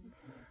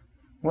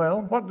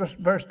 Well, what does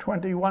verse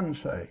 21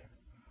 say?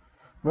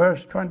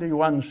 Verse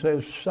 21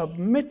 says,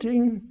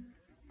 submitting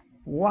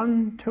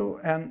one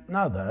to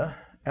another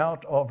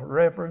out of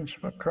reverence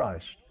for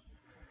Christ.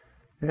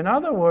 In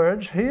other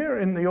words, here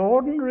in the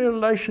ordinary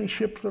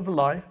relationships of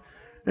life,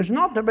 it's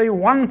not to be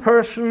one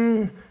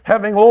person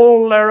having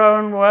all their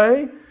own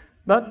way,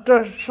 but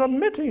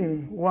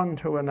submitting one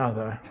to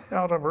another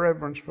out of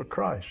reverence for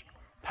Christ.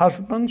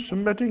 Husband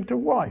submitting to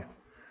wife,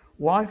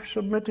 wife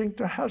submitting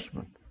to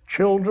husband,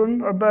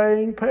 children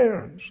obeying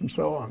parents, and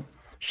so on.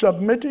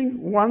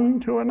 Submitting one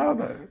to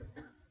another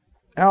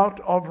out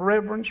of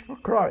reverence for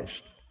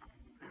Christ.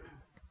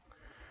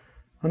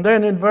 And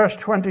then in verse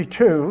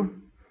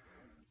 22,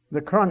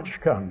 the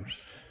crunch comes.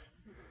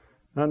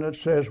 And it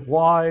says,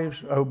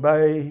 wives,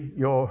 obey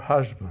your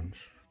husbands.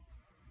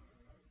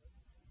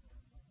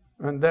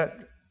 And that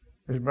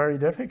is very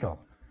difficult.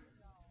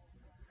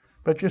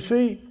 But you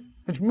see,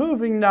 it's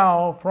moving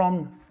now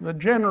from the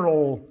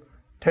general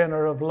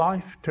tenor of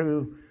life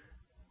to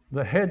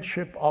the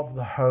headship of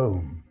the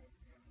home.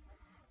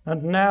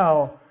 And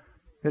now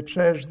it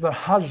says the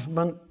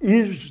husband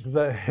is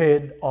the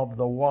head of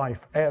the wife,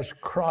 as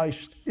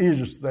Christ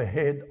is the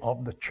head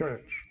of the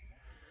church.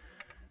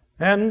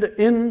 And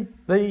in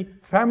the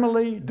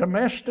family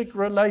domestic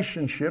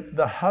relationship,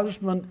 the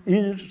husband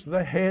is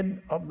the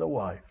head of the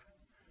wife.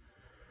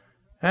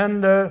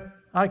 And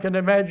I can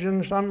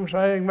imagine some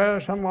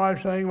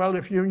wives saying, well,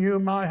 if you knew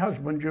my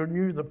husband, you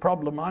knew the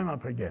problem I'm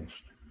up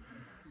against.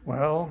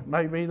 Well,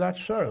 maybe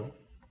that's so.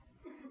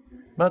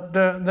 But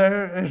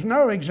there is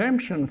no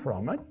exemption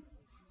from it.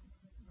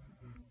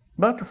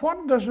 But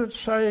what does it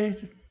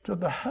say to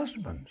the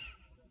husbands?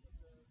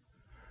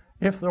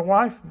 If the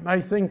wife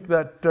may think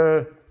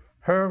that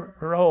her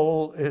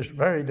role is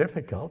very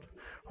difficult,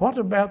 what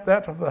about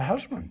that of the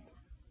husband?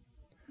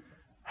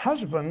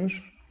 Husbands,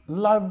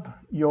 love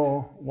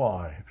your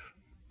wives.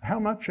 How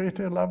much are you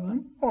to love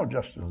them? Oh,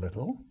 just a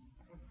little.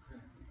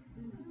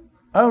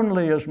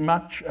 Only as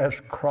much as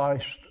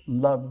Christ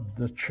loved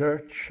the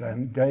church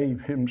and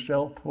gave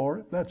himself for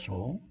it, that's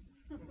all.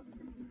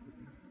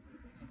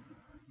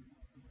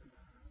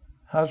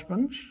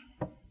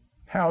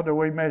 How do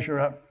we measure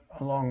up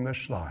along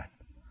this line?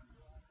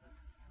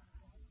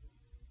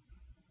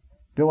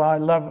 Do I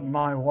love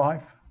my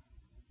wife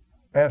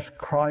as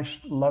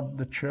Christ loved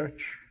the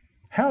church?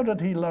 How did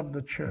he love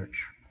the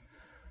church?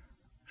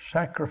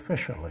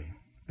 Sacrificially,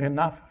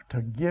 enough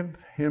to give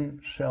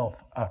himself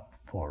up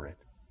for it.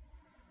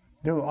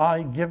 Do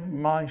I give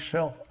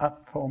myself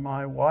up for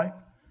my wife?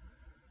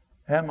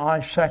 Am I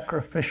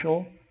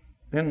sacrificial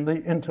in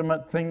the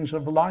intimate things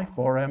of life,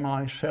 or am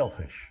I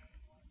selfish?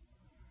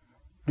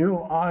 Do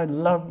I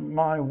love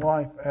my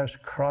wife as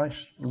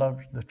Christ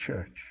loves the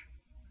church?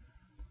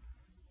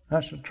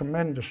 That's a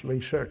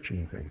tremendously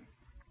searching thing.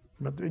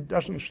 But it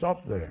doesn't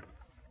stop there.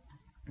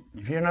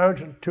 If you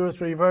notice 2 or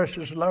 3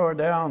 verses lower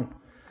down,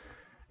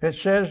 it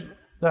says,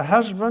 the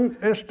husband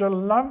is to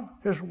love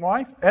his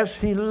wife as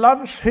he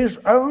loves his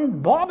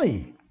own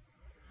body.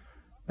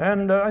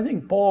 And I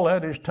think Paul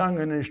had his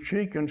tongue in his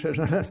cheek and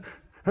says,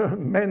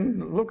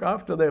 men look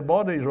after their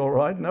bodies all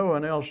right. No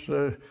one else,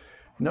 no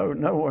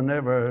one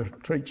ever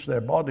treats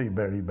their body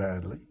very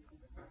badly.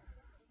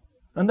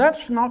 And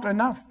that's not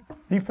enough.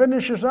 He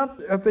finishes up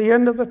at the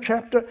end of the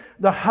chapter,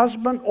 the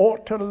husband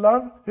ought to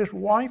love his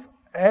wife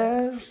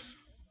as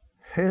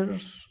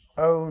his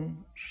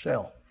own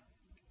self.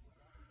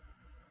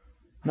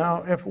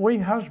 Now, if we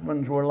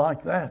husbands were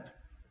like that,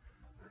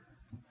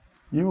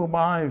 you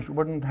wives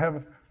wouldn't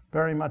have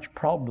very much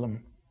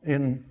problem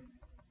in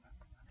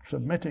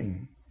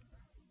submitting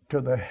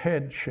to the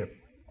headship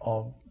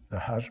of the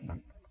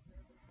husband.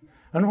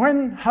 And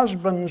when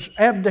husbands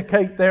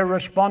abdicate their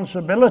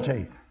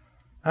responsibility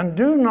and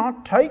do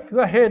not take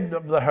the head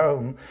of the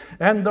home,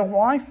 and the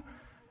wife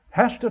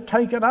has to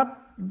take it up,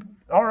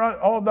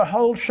 or the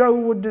whole show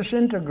would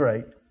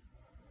disintegrate,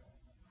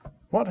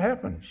 what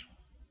happens?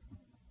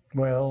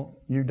 Well,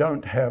 you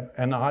don't have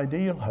an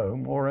ideal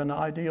home or an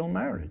ideal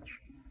marriage.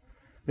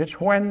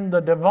 It's when the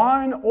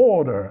divine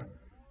order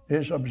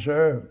is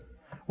observed,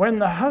 when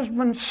the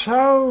husband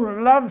so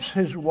loves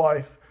his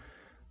wife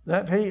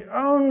that he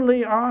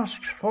only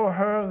asks for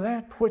her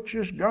that which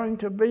is going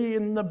to be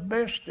in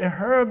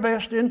her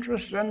best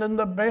interest and in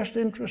the best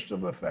interest of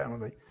the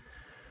family,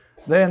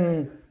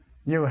 then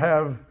you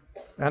have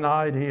an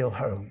ideal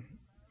home.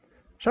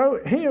 So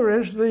here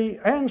is the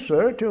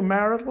answer to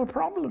marital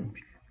problems.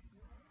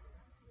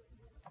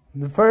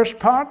 The first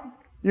part,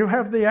 you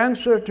have the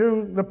answer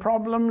to the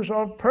problems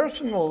of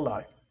personal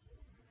life.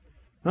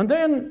 And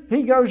then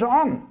he goes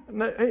on.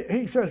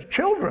 He says,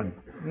 children,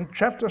 in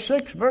chapter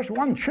 6, verse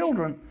 1,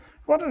 children.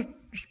 What are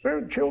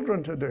spirit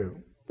children to do?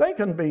 They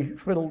can be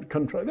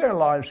their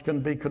lives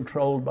can be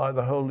controlled by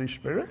the Holy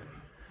Spirit.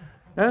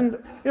 And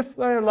if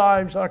their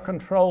lives are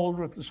controlled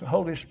with the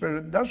Holy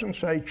Spirit, it doesn't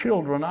say,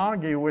 children,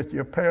 argue with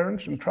your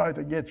parents and try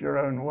to get your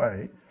own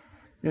way.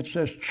 It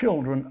says,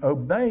 children,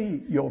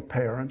 obey your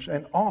parents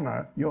and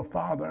honor your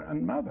father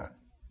and mother.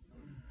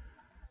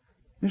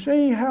 You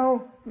see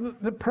how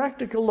the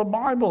practical the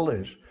Bible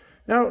is.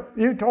 Now,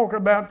 you talk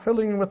about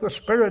filling with the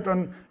Spirit,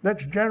 and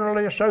that's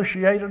generally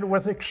associated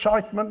with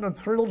excitement and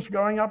thrills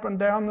going up and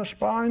down the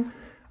spine.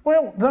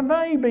 Well, there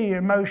may be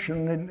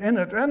emotion in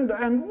it,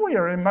 and we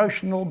are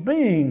emotional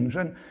beings.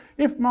 And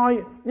if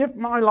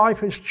my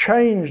life is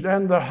changed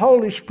and the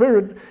Holy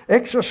Spirit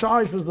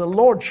exercises the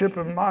lordship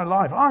of my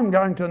life, I'm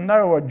going to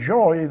know a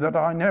joy that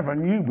I never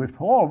knew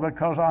before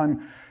because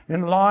I'm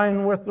in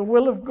line with the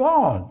will of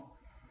God.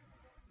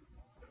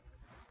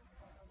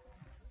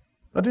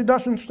 But it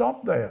doesn't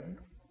stop there.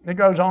 It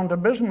goes on to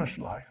business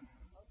life.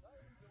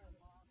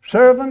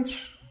 Servants,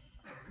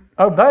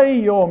 obey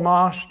your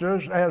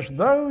masters as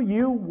though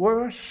you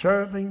were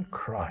serving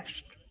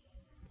Christ.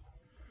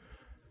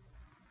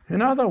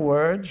 In other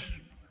words,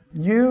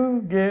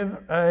 you give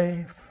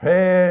a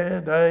fair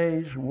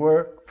day's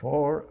work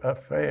for a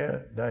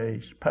fair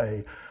day's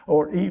pay.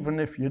 Or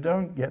even if you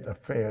don't get a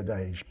fair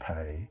day's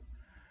pay,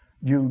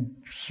 you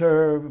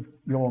serve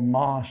your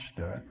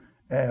master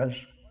as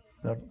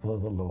for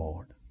the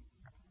Lord.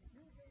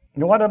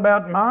 And what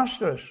about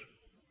masters?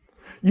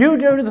 You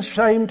do the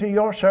same to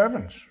your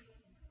servants.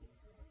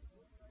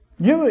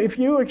 If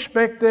you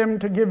expect them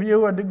to give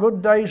you a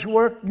good day's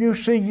work,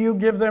 you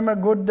give them a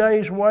good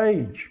day's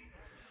wage.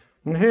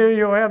 And here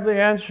you have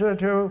the answer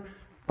to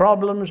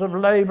problems of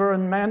labor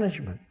and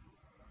management.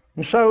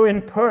 And so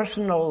in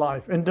personal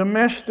life, in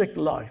domestic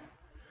life,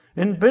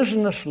 in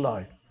business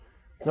life,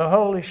 the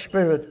Holy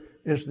Spirit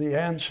is the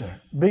answer.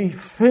 Be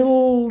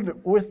filled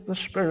with the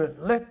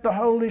Spirit. Let the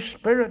Holy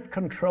Spirit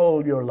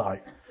control your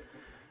life.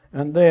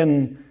 And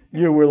then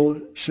you will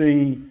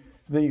see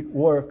the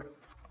work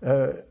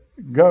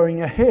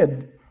going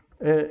ahead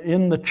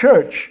in the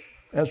church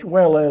as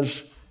well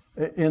as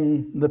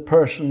in the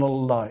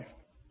personal life.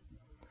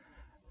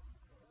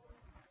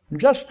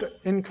 Just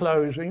in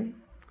closing,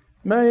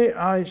 may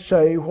I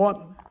say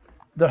what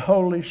the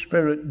Holy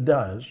Spirit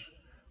does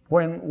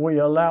when we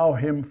allow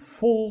Him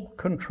full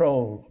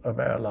control of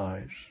our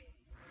lives.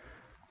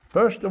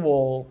 First of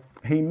all,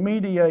 He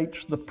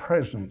mediates the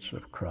presence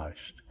of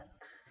Christ.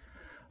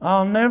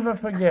 I'll never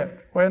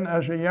forget when,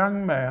 as a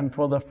young man,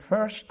 for the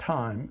first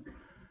time,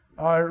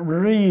 I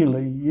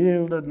really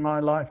yielded my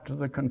life to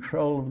the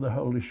control of the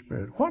Holy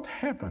Spirit, what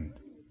happened?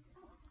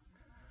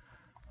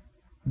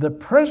 The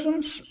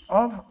presence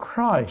of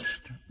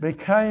Christ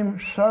became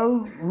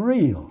so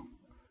real,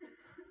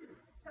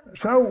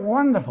 so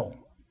wonderful,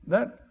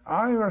 that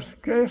I was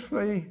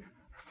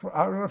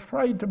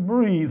afraid to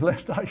breathe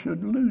lest I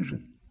should lose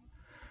it.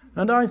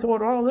 And I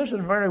thought, oh, this is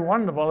very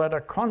wonderful at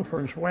a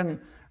conference when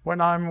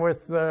I'm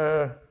with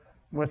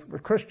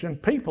Christian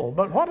people.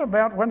 But what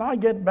about when I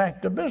get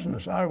back to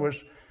business? I was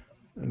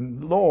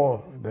in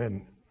law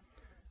then.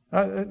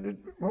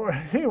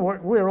 Here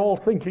we're all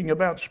thinking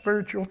about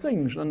spiritual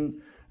things, and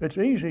it's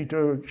easy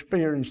to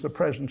experience the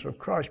presence of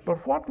Christ.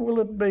 But what will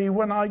it be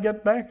when I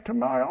get back to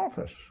my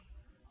office?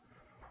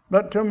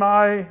 But to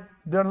my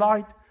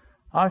delight,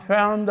 I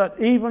found that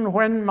even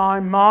when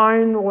my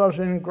mind was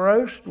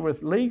engrossed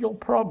with legal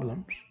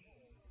problems,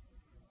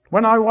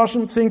 when I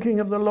wasn't thinking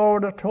of the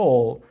Lord at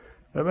all,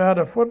 about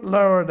a foot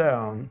lower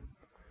down,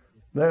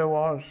 there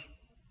was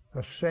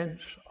a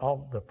sense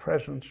of the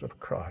presence of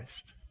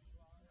Christ.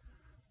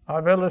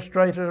 I've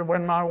illustrated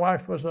when my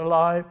wife was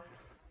alive,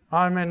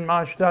 I'm in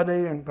my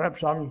study and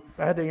perhaps I'm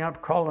adding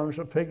up columns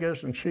of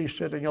figures and she's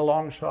sitting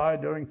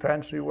alongside doing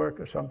fancy work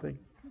or something.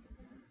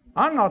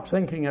 I'm not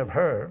thinking of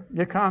her.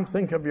 You can't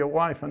think of your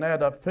wife and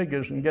add up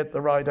figures and get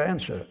the right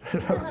answer.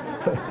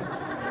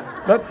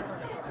 But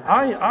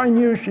I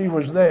knew she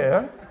was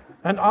there,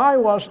 and I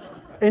was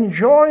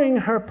enjoying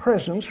her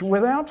presence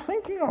without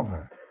thinking of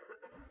her.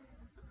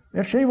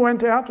 If she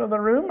went out of the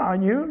room, I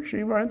knew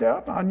she went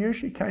out. I knew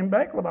she came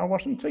back, but I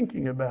wasn't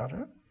thinking about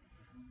her.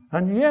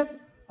 And yet,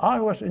 I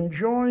was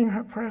enjoying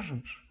her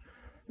presence.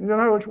 You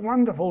know, it's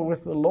wonderful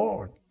with the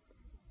Lord.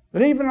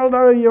 But even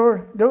although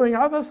you're doing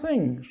other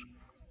things,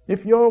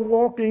 if you're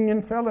walking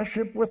in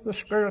fellowship with the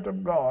Spirit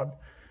of God,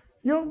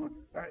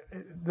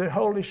 the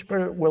Holy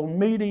Spirit will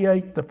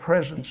mediate the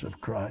presence of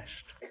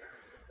Christ.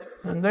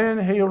 And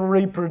then He'll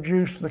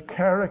reproduce the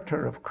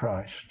character of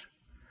Christ,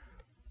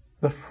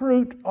 the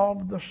fruit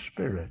of the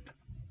Spirit,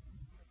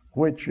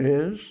 which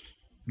is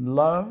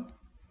love,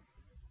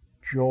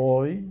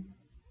 joy,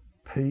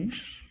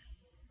 peace,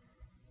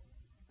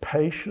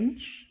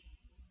 patience,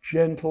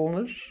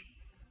 gentleness,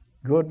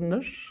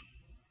 goodness,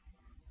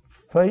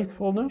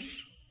 faithfulness,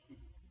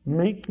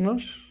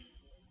 meekness,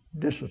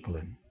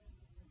 discipline.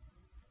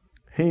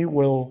 He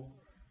will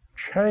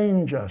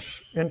change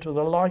us into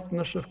the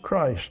likeness of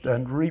Christ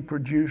and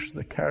reproduce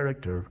the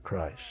character of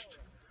Christ.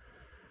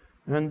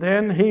 And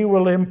then He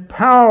will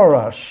empower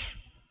us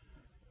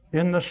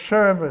in the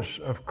service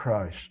of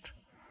Christ.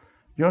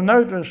 You'll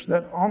notice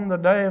that on the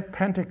day of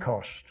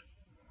Pentecost,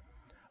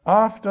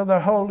 after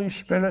the Holy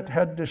Spirit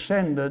had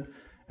descended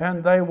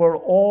and they were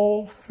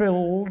all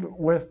filled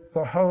with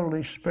the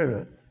Holy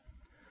Spirit,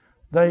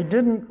 they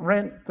didn't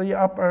rent the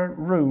upper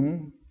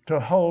room to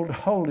hold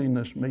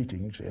holiness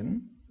meetings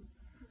in.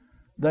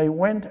 They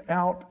went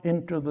out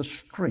into the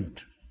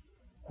street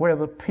where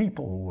the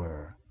people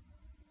were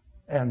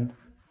and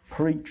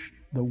preached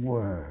the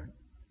Word.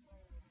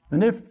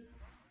 And if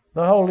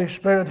the Holy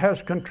Spirit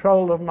has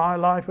control of my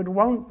life, it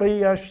won't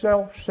be a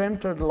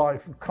self-centered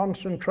life,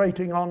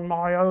 concentrating on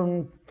my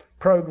own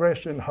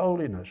progress in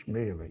holiness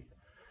merely.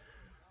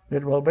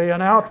 It will be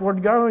an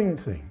outward-going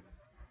thing.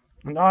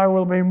 And I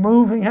will be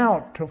moving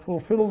out to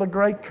fulfill the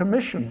Great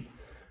Commission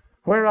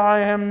where I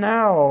am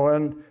now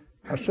and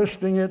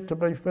assisting it to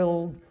be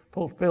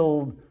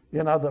fulfilled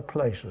in other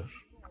places.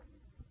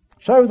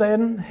 So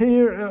then,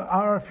 here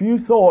are a few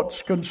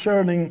thoughts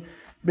concerning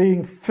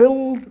being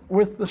filled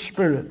with the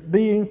Spirit,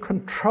 being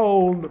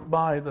controlled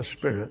by the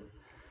Spirit.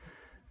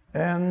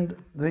 And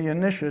the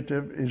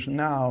initiative is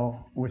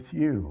now with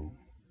you.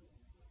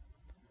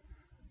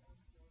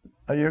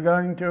 Are you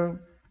going to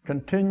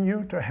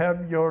continue to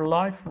have your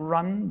life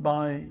run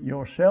by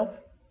yourself?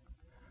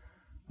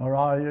 Or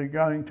are you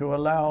going to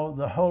allow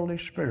the Holy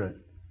Spirit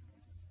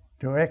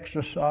to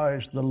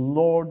exercise the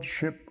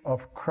lordship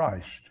of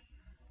Christ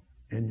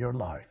in your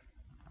life?